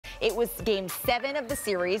It was Game 7 of the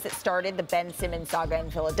series that started the Ben Simmons saga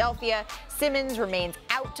in Philadelphia. Simmons remains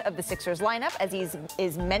out of the Sixers lineup as he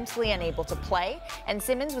is mentally unable to play. And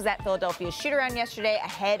Simmons was at Philadelphia's shoot-around yesterday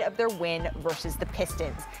ahead of their win versus the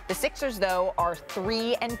Pistons. The Sixers, though, are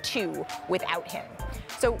 3-2 without him.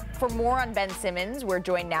 So for more on Ben Simmons, we're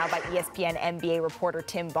joined now by ESPN NBA reporter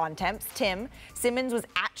Tim Bontemps. Tim, Simmons was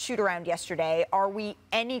at shoot-around yesterday. Are we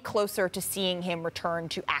any closer to seeing him return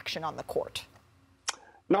to action on the court?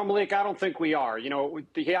 No, Malik, I don't think we are. You know,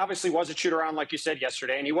 he obviously was at shoot-around, like you said,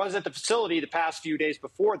 yesterday, and he was at the facility the past few days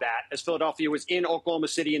before that, as Philadelphia was in Oklahoma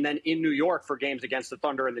City and then in New York for games against the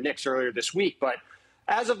Thunder and the Knicks earlier this week. But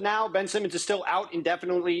as of now, Ben Simmons is still out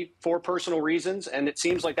indefinitely for personal reasons, and it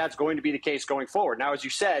seems like that's going to be the case going forward. Now, as you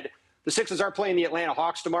said, the Sixers are playing the Atlanta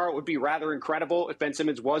Hawks tomorrow. It would be rather incredible if Ben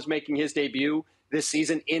Simmons was making his debut this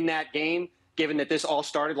season in that game, given that this all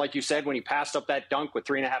started, like you said, when he passed up that dunk with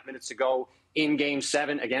 3.5 minutes to go in Game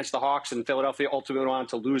 7 against the Hawks, and Philadelphia ultimately went on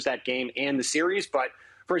to lose that game and the series. But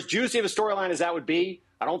for as juicy of a storyline as that would be,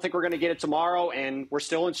 I don't think we're going to get it tomorrow, and we're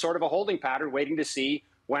still in sort of a holding pattern, waiting to see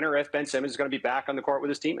when or if Ben Simmons is going to be back on the court with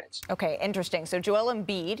his teammates. Okay, interesting. So Joel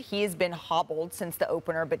Embiid, he has been hobbled since the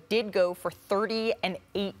opener, but did go for 30 and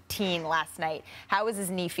 18 last night. How is his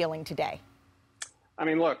knee feeling today? I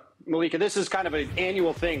mean, look, Malika, this is kind of an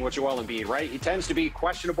annual thing with Joel Embiid, right? He tends to be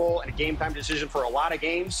questionable and a game-time decision for a lot of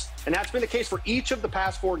games, and that's been the case for each of the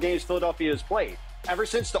past 4 games Philadelphia has played. Ever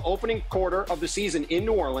since the opening quarter of the season in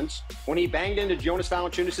New Orleans, when he banged into Jonas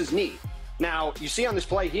Valanciunas' knee. Now, you see on this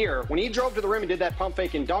play here, when he drove to the rim and did that pump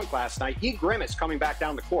fake and dunk last night, he grimaced coming back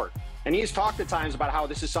down the court. And he's talked at times about how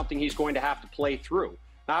this is something he's going to have to play through.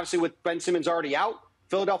 Now, obviously, with Ben Simmons already out,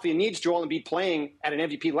 Philadelphia needs Joel Embiid playing at an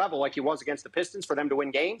MVP level like he was against the Pistons for them to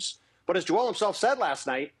win games. But as Joel himself said last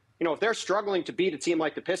night, you know, if they're struggling to beat a team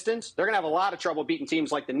like the Pistons, they're going to have a lot of trouble beating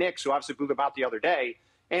teams like the Knicks, who obviously blew them out the other day,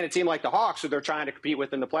 and a team like the Hawks, who they're trying to compete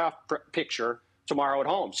with in the playoff picture tomorrow at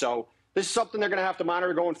home. So this is something they're going to have to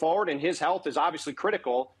monitor going forward, and his health is obviously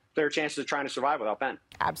critical to their chances of trying to survive without Ben.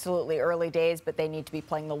 Absolutely. Early days, but they need to be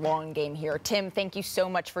playing the long game here. Tim, thank you so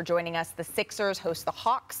much for joining us. The Sixers host the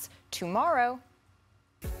Hawks tomorrow.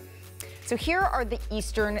 So here are the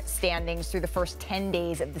Eastern standings through the first 10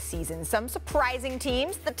 days of the season. Some surprising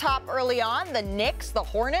teams. The top early on, the Knicks, the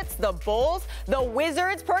Hornets, the Bulls, the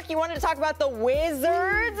Wizards. Perk, you wanted to talk about the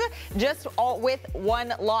Wizards? Just all with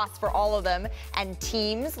one loss for all of them. And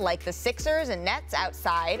teams like the Sixers and Nets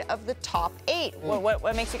outside of the top 8.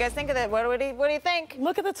 What makes you guys think of that? What do you think?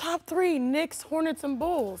 Look at the top 3, Knicks, Hornets, and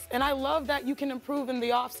Bulls. And I love that you can improve in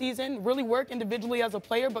the offseason, really work individually as a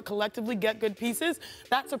player, but collectively get good pieces.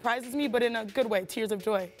 That surprises me, but in a good way. Tears of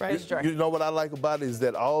joy, right? You know what I like about it is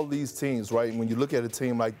that all these teams, right, when you look at a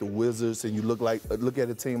team like the Wizards and you look at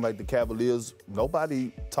a team like the Cavaliers,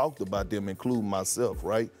 nobody talked about them, including myself,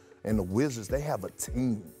 right? And the Wizards, they have a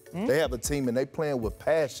team. They have a team, and they playing with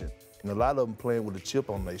passion. And a lot of them playing with a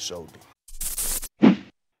chip on their shoulder.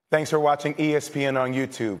 Thanks for watching ESPN on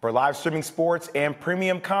YouTube. For live streaming sports and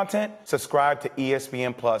premium content, subscribe to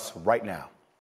ESPN Plus right now.